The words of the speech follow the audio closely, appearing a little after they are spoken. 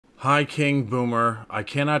Hi, King Boomer. I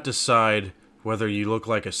cannot decide whether you look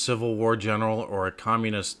like a Civil War general or a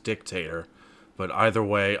communist dictator, but either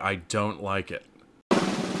way, I don't like it.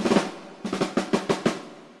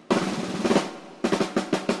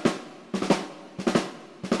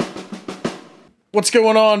 What's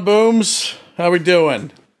going on, Booms? How we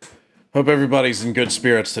doing? Hope everybody's in good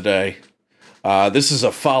spirits today. This is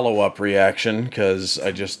a follow-up reaction, because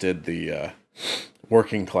I just did the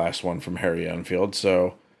working class one from Harry Enfield,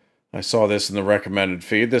 so I saw this in the recommended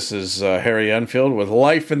feed. This is Harry Enfield with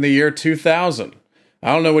Life in the Year 2000.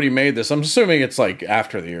 I don't know what he made this. I'm assuming it's like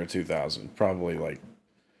after the year 2000. Probably like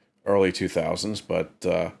early 2000s.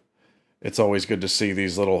 But it's always good to see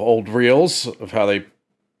these little old reels of how they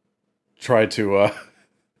try to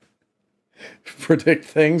predict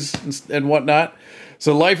things and whatnot.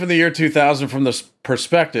 So Life in the Year 2000 from the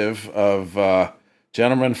perspective of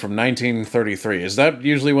gentlemen from 1933. Is that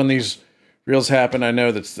usually when these reels happen? I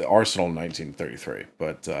know that's the Arsenal in 1933,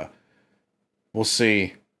 but we'll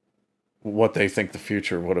see what they think the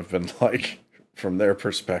future would have been like from their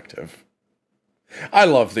perspective. I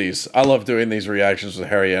love these. I love doing these reactions with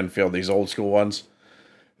Harry Enfield, these old school ones.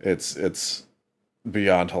 It's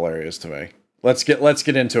beyond hilarious to me. Let's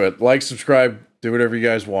get into it. Like, subscribe, do whatever you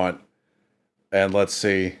guys want, and let's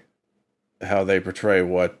see how they portray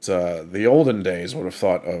what the olden days would have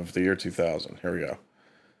thought of the year 2000. Here we go.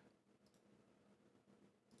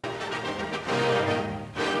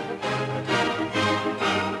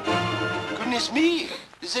 Me,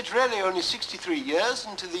 is it really only 63 years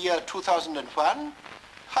into the year 2001?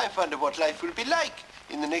 I wonder what life will be like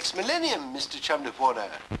in the next millennium, Mr. Chumleforner.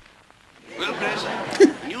 Well, Grace,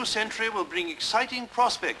 the new century will bring exciting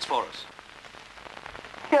prospects for us.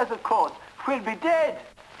 Yes, of course. We'll be dead.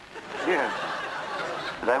 Yes.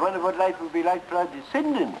 But I wonder what life will be like for our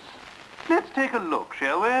descendants. Let's take a look,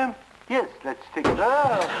 shall we? Yes, let's take a look.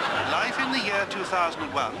 Life in the year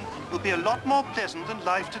 2001 will be a lot more pleasant than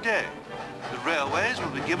life today. The railways will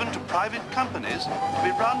be given to private companies to be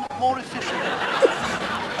run more efficiently.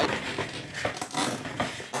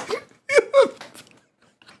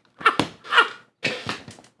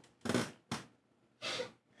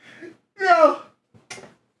 No.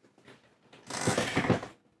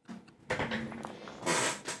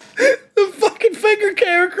 The fucking finger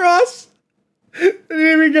came across. I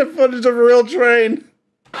didn't even get footage of a real train.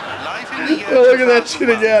 Life in the year Oh, look at that shit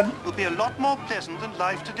again. Will be a lot more pleasant than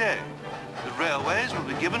life today. The railways will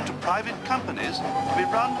be given to private companies to be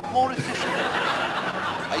run more efficiently.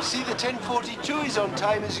 I see the 1042 is on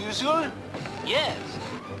time as usual. Yes.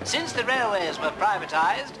 Since the railways were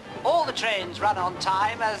privatized, all the trains run on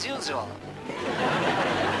time as usual.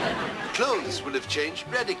 Clothes will have changed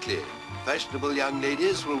radically. Fashionable young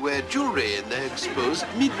ladies will wear jewelry in their exposed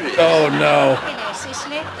midriff. Oh, no. Hello,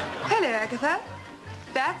 Cicely. Hello, Agatha.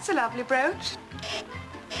 That's a lovely brooch.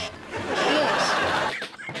 Yes.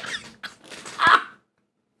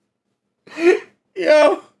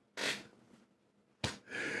 Yo.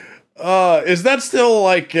 Is that still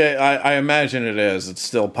like, I imagine it is. It's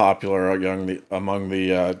still popular among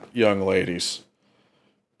the young ladies.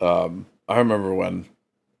 I remember when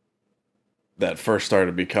that first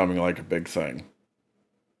started becoming like a big thing.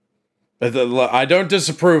 I don't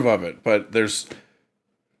disapprove of it, but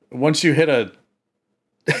once you hit a...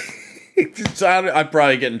 I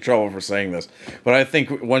probably get in trouble for saying this, but I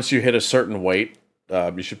think once you hit a certain weight,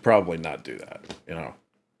 you should probably not do that. You know,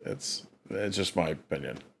 it's just my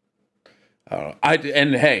opinion.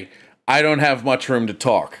 And hey, I don't have much room to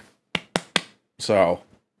talk, so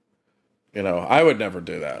you know, I would never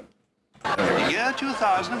do that. The year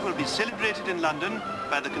 2000 will be celebrated in London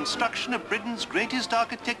by the construction of Britain's greatest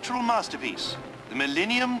architectural masterpiece, the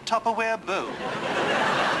Millennium Tupperware Bowl.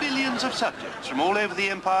 Billions of subjects from all over the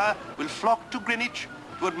empire will flock to Greenwich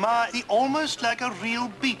to admire the almost like a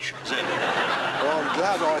real beach zone. Well, I'm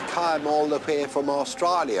glad I came all the way from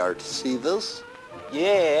Australia to see this.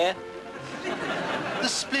 Yeah. The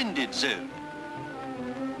Splendid Zone.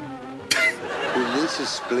 Well, this is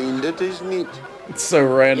splendid, isn't it? It's so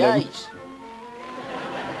random. Yes.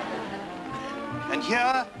 And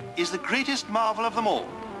here is the greatest marvel of them all,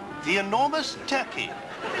 the enormous turkey.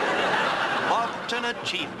 What an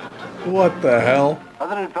achievement. What the hell?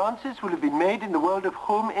 Other advances will have been made in the world of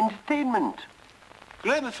home entertainment.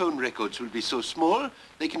 Gramophone records will be so small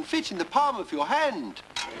they can fit in the palm of your hand.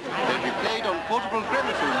 They'll be played on portable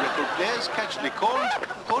gramophone record players, casually called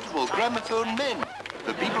portable gramophone men,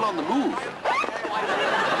 for people on the move.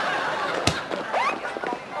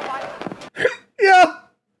 Yeah.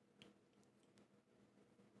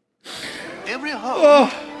 Every home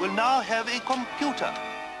will now have a computer.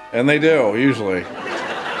 And they do, usually.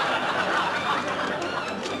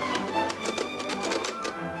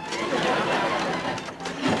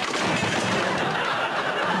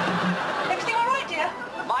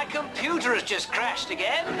 just crashed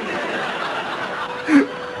again.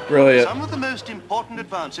 Brilliant. Some of the most important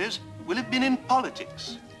advances will have been in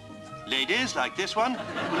politics. Ladies like this one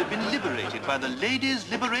will have been liberated by the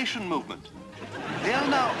Ladies' Liberation Movement. They'll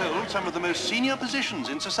now hold some of the most senior positions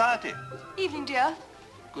in society. Evening, dear.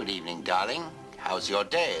 Good evening, darling. How's your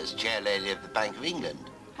day as chair lady of the Bank of England?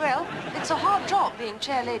 Well, it's a hard job being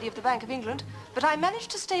chair lady of the Bank of England, but I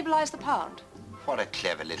managed to stabilize the pound. What a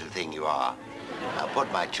clever little thing you are. Now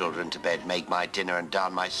put my children to bed, make my dinner and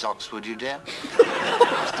darn my socks, would you, dear?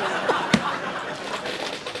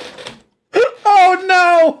 Oh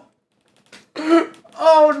no!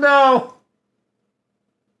 Oh no!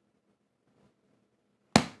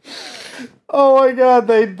 Oh my god,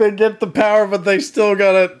 they get the power, but they still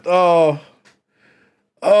got it. Oh.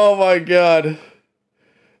 Oh my god.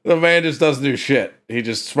 The man just doesn't do shit. He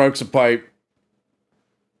just smokes a pipe.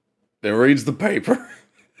 Then reads the paper.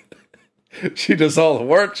 She does all the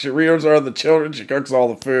work. She rears all the children. She cooks all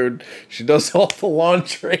the food. She does all the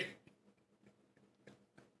laundry.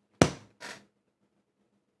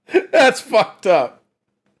 That's fucked up.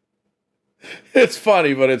 It's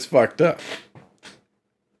funny, but it's fucked up.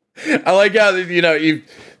 I like how, you know,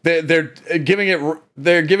 they're giving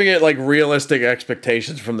it like realistic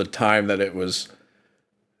expectations from the time that it was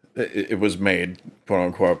made, quote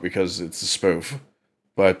unquote, because it's a spoof.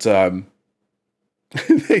 But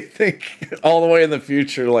they think all the way in the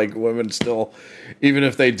future, like women still, even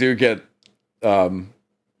if they do get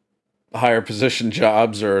higher position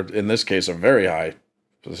jobs, or in this case a very high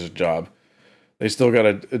position job, they still got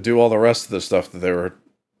to do all the rest of the stuff that they were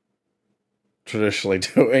traditionally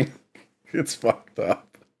doing. It's fucked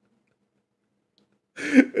up.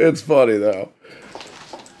 It's funny though.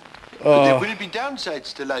 But there will be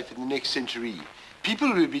downsides to life in the next century.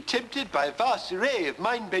 People will be tempted by a vast array of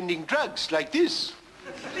mind-bending drugs like this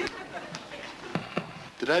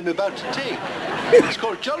that I'm about to take. It's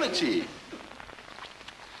called jollity.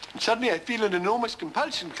 And suddenly I feel an enormous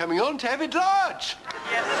compulsion coming on to have it large.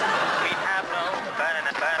 Yes, we have no banana.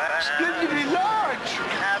 Splendidly large. We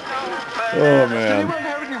have no Oh Does man. anyone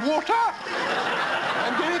have any water?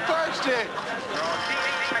 I'm very thirsty.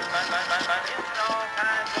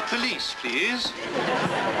 Police, please.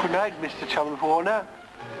 Good night, Mr. Chummels Warner.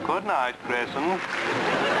 Good night, Grayson.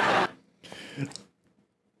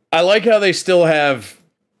 I like how they still have.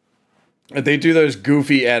 They do those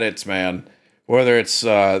goofy edits, man. Whether it's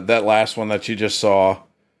that last one that you just saw,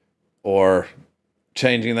 or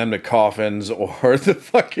changing them to coffins, or the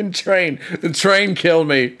fucking train. The train killed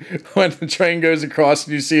me when the train goes across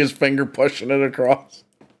and you see his finger pushing it across.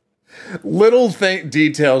 Little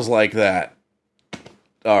details like that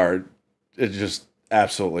are just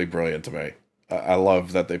absolutely brilliant to me. I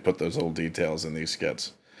love that they put those little details in these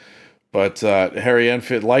skits. But Harry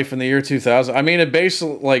Enfield, Life in the Year 2000. I mean, it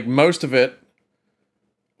basically, like, most of it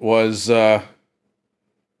was, I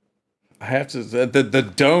have to,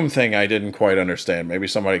 the dome thing I didn't quite understand. Maybe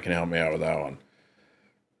somebody can help me out with that one.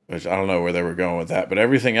 Which, I don't know where they were going with that. But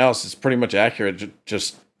everything else is pretty much accurate.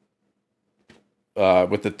 Just,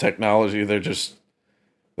 with the technology, they just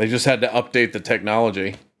had to update the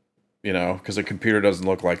technology, you know, because the computer doesn't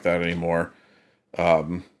look like that anymore.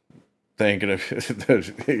 Thinking of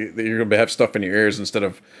that you're going to have stuff in your ears instead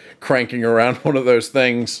of cranking around one of those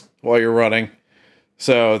things while you're running.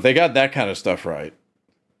 So they got that kind of stuff right.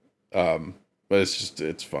 But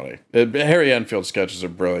it's funny. Harry Enfield sketches are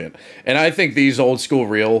brilliant. And I think these old school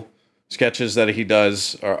reel sketches that he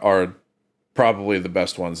does are probably the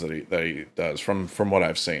best ones that he does from what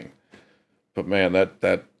I've seen. But man,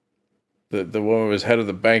 the woman was head of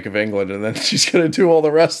the Bank of England, and then she's going to do all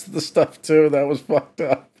the rest of the stuff too. That was fucked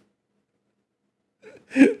up.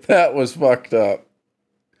 That was fucked up.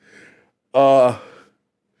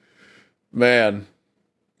 Man.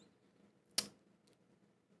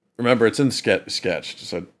 Remember, it's in the sketch,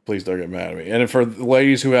 so please don't get mad at me. And for the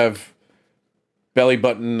ladies who have belly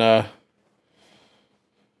button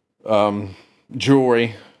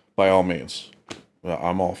jewelry, by all means,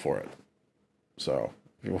 I'm all for it. So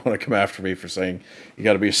if you want to come after me for saying you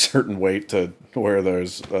got to be a certain weight to wear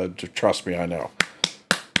those, trust me, I know.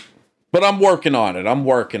 But I'm working on it. I'm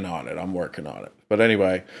working on it. But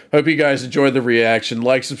anyway, hope you guys enjoyed the reaction.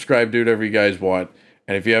 Like, subscribe, do whatever you guys want.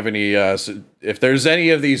 And if you have any, if there's any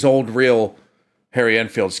of these old real Harry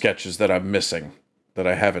Enfield sketches that I'm missing, that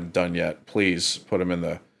I haven't done yet, please put them in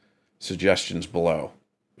the suggestions below.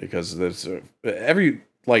 Because there's every,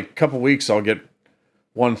 like, couple weeks I'll get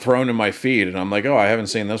one thrown in my feed, and I'm like, oh, I haven't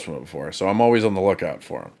seen this one before. So I'm always on the lookout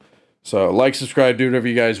for them. So like, subscribe, do whatever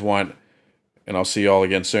you guys want. And I'll see you all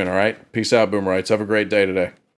again soon, all right? Peace out, Boomerites. Have a great day today.